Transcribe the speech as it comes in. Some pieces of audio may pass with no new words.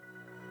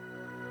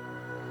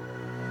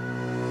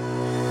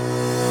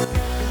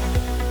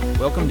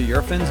Welcome to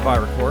Eurofins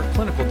Viracor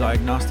Clinical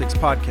Diagnostics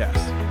Podcast,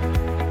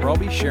 where I'll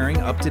be sharing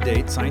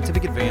up-to-date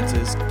scientific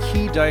advances,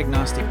 key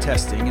diagnostic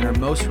testing, and our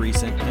most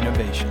recent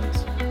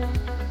innovations.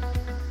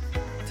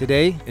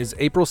 Today is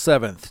April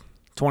 7th,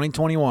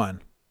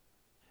 2021.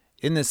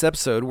 In this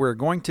episode, we're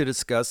going to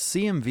discuss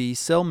CMV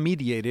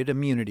cell-mediated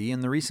immunity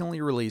in the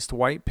recently released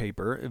white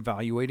paper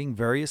evaluating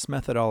various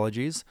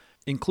methodologies,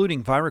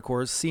 including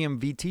Viracor's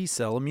CMV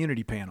T-cell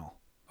immunity panel.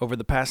 Over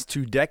the past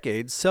 2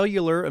 decades,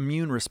 cellular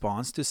immune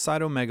response to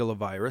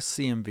cytomegalovirus,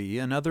 CMV,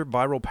 and other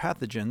viral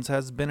pathogens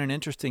has been an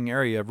interesting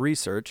area of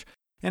research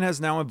and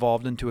has now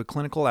evolved into a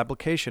clinical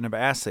application of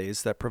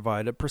assays that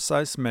provide a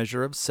precise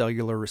measure of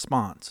cellular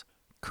response.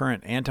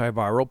 Current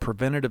antiviral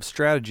preventative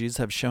strategies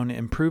have shown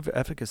improved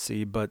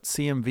efficacy, but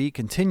CMV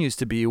continues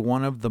to be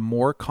one of the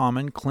more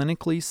common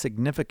clinically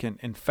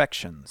significant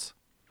infections.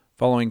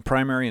 Following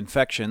primary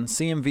infection,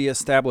 CMV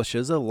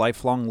establishes a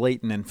lifelong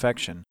latent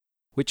infection,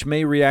 which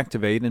may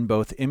reactivate in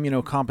both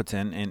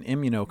immunocompetent and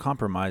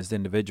immunocompromised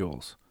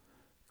individuals.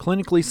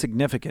 Clinically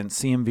significant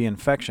CMV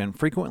infection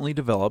frequently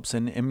develops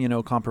in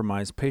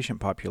immunocompromised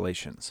patient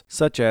populations,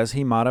 such as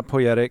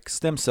hematopoietic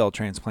stem cell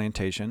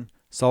transplantation,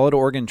 solid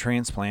organ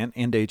transplant,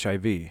 and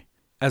HIV.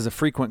 As a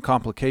frequent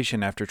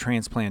complication after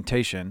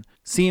transplantation,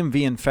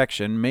 CMV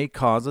infection may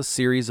cause a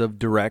series of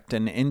direct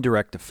and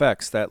indirect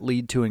effects that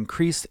lead to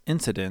increased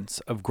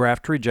incidence of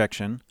graft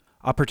rejection,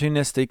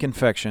 opportunistic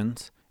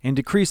infections, and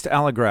decreased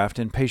allograft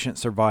and patient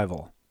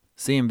survival.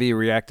 CMV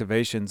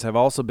reactivations have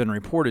also been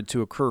reported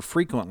to occur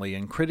frequently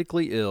in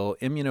critically ill,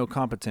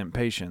 immunocompetent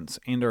patients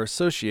and are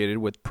associated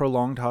with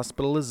prolonged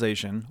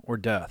hospitalization or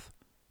death.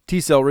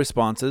 T-cell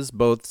responses,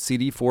 both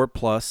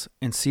CD4+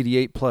 and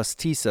CD8+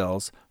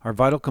 T-cells, are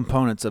vital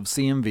components of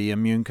CMV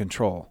immune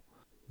control.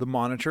 The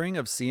monitoring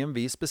of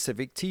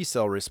CMV-specific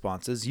T-cell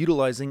responses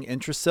utilizing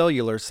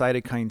intracellular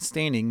cytokine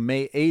staining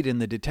may aid in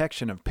the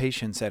detection of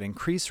patients at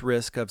increased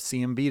risk of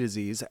CMV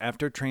disease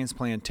after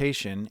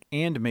transplantation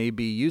and may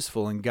be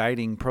useful in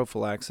guiding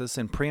prophylaxis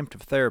and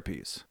preemptive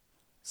therapies.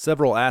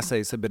 Several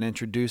assays have been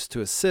introduced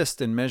to assist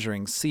in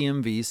measuring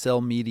CMV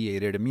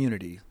cell-mediated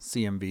immunity,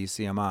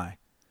 CMV-CMI.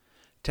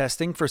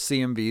 Testing for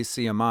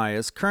CMV-CMI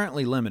is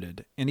currently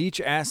limited, and each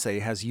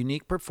assay has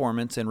unique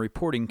performance and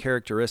reporting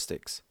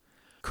characteristics.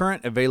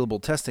 Current available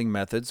testing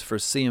methods for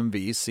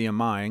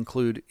CMV-CMI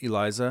include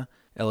ELISA,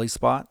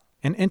 ELISpot,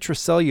 and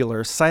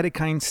intracellular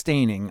cytokine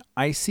staining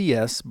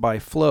ICS by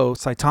flow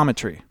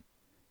cytometry.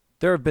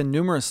 There have been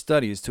numerous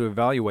studies to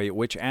evaluate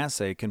which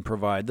assay can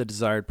provide the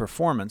desired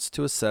performance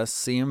to assess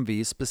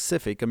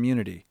CMV-specific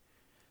immunity.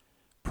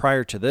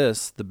 Prior to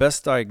this, the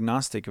best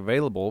diagnostic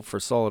available for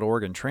solid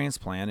organ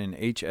transplant in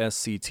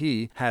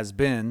HSCT has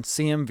been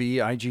CMV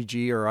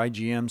IgG or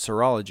IgM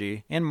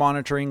serology and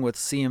monitoring with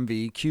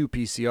CMV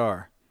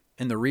qPCR.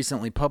 In the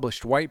recently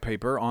published white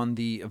paper on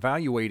the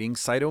Evaluating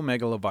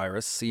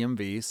Cytomegalovirus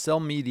CMV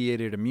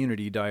Cell-Mediated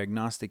Immunity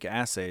Diagnostic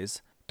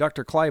Assays,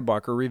 Dr.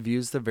 Kleibocker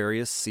reviews the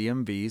various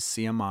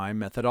CMV-CMI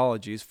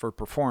methodologies for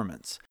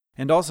performance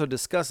and also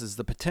discusses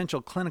the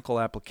potential clinical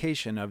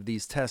application of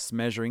these tests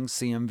measuring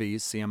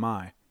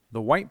CMV-CMI.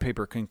 The white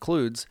paper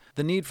concludes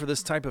the need for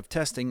this type of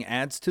testing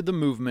adds to the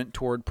movement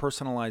toward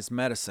personalized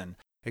medicine,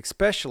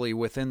 especially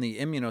within the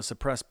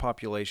immunosuppressed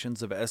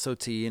populations of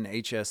SOT and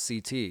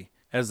HSCT,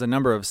 as the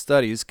number of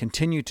studies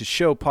continue to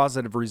show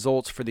positive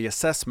results for the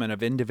assessment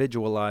of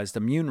individualized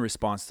immune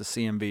response to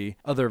CMV.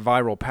 Other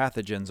viral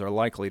pathogens are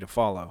likely to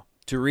follow.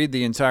 To read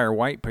the entire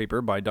white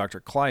paper by Dr.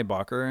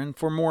 Kleibocker and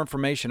for more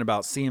information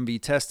about CMV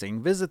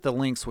testing, visit the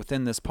links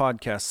within this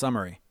podcast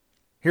summary.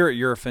 Here at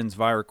Eurofins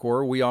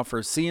Viracor, we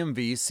offer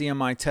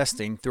CMV-CMI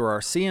testing through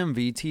our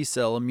CMV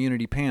T-cell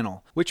immunity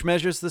panel, which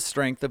measures the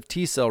strength of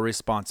T-cell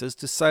responses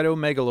to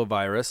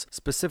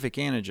cytomegalovirus-specific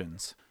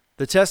antigens.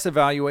 The test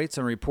evaluates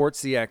and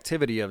reports the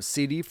activity of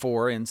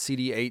CD4 and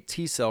CD8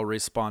 T-cell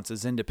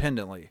responses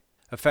independently.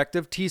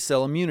 Effective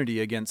T-cell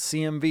immunity against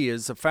CMV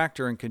is a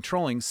factor in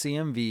controlling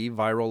CMV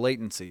viral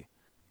latency.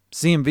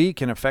 CMV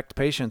can affect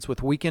patients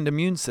with weakened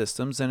immune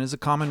systems and is a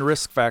common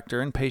risk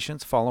factor in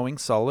patients following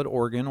solid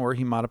organ or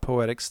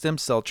hematopoietic stem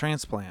cell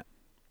transplant.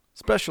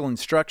 Special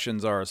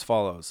instructions are as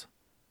follows.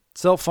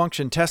 Cell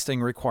function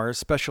testing requires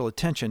special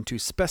attention to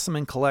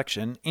specimen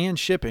collection and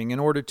shipping in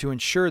order to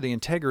ensure the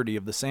integrity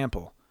of the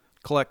sample.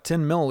 Collect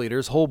 10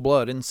 milliliters whole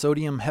blood in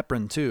sodium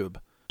heparin tube.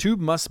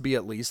 Tube must be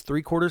at least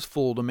 3/4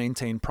 full to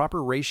maintain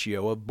proper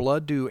ratio of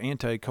blood to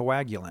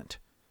anticoagulant.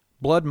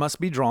 Blood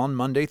must be drawn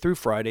Monday through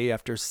Friday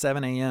after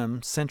 7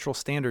 a.m. Central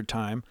Standard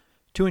Time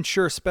to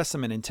ensure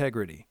specimen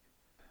integrity.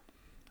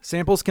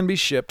 Samples can be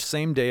shipped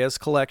same day as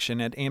collection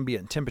at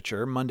ambient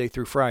temperature Monday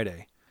through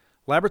Friday.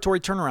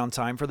 Laboratory turnaround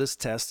time for this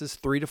test is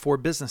 3 to 4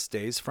 business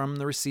days from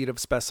the receipt of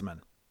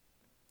specimen.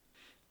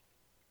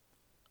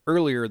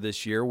 Earlier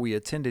this year, we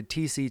attended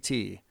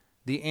TCT,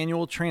 the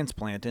annual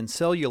transplant and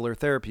cellular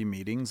therapy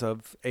meetings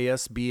of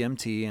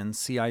ASBMT and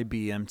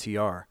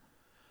CIBMTR.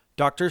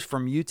 Doctors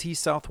from UT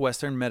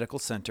Southwestern Medical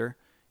Center,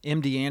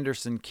 MD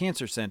Anderson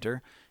Cancer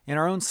Center, and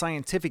our own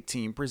scientific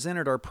team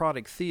presented our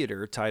product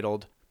theater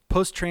titled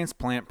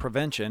Post-Transplant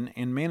Prevention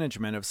and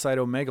Management of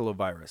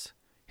Cytomegalovirus,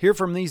 Hear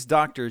from these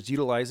doctors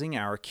utilizing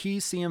our key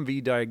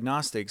CMV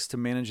diagnostics to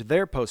manage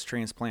their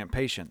post-transplant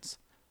patients.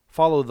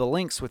 Follow the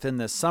links within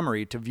this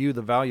summary to view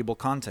the valuable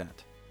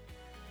content.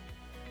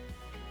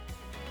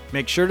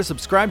 Make sure to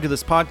subscribe to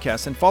this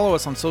podcast and follow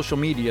us on social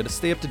media to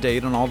stay up to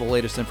date on all the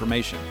latest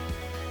information.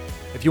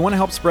 If you want to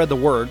help spread the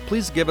word,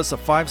 please give us a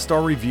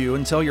 5-star review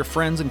and tell your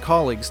friends and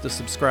colleagues to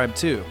subscribe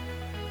too.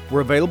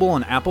 We're available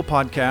on Apple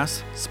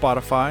Podcasts,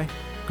 Spotify,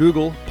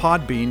 Google,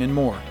 Podbean, and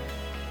more.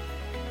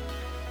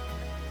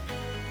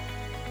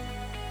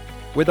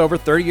 With over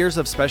 30 years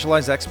of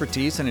specialized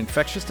expertise in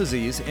infectious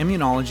disease,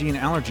 immunology, and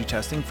allergy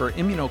testing for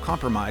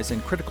immunocompromised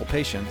and critical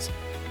patients,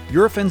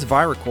 Eurofins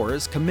ViraCore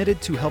is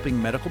committed to helping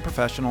medical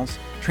professionals,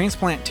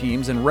 transplant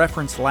teams, and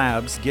reference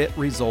labs get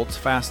results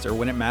faster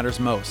when it matters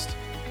most.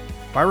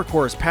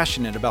 ViraCore is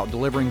passionate about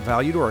delivering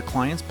value to our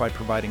clients by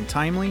providing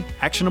timely,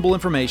 actionable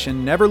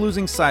information, never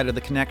losing sight of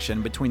the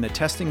connection between the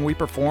testing we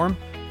perform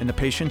and the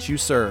patients you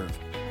serve.